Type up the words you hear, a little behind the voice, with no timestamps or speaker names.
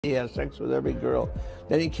He has sex with every girl.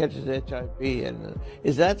 Then he catches HIV. And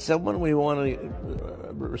is that someone we want to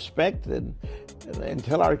respect and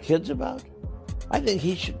tell our kids about? I think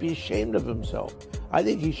he should be ashamed of himself. I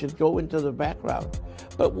think he should go into the background.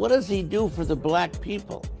 But what does he do for the black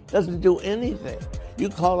people? Doesn't do anything. You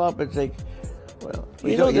call up and say, well,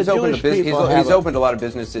 he's opened a lot of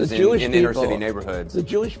businesses in inner city neighborhoods. The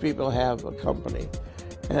Jewish people have a company,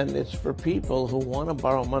 and it's for people who want to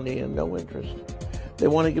borrow money and no interest. They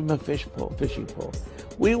want to give them a fishing pole.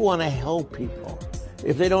 We want to help people.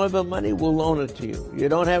 If they don't have the money, we'll loan it to you. You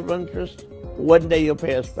don't have interest, one day you'll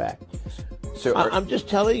pay us back. So I'm just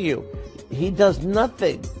telling you, he does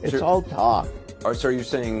nothing. It's all talk. So are you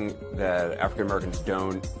saying that African Americans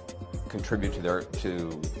don't contribute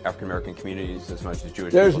to African American communities as much as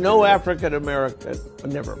Jewish? There's people no do? African American.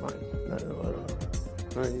 Never mind.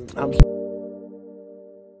 I'm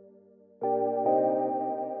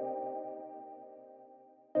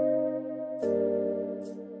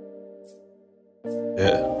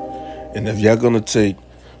Yeah. And if y'all gonna take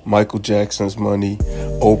Michael Jackson's money,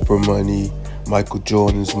 Oprah money, Michael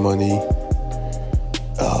Jordan's money,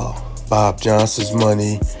 Bob Johnson's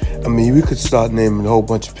money, I mean, we could start naming a whole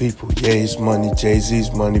bunch of people. Ye's money,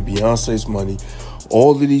 Jay-Z's money, Beyonce's money,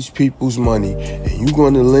 all of these people's money, and you're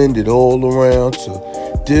gonna lend it all around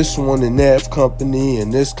to this one and that company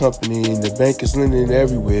and this company, and the bank is lending it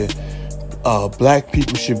everywhere. Black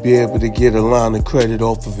people should be able to get a line of credit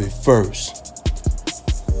off of it first.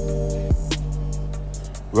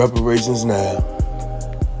 Reparations now.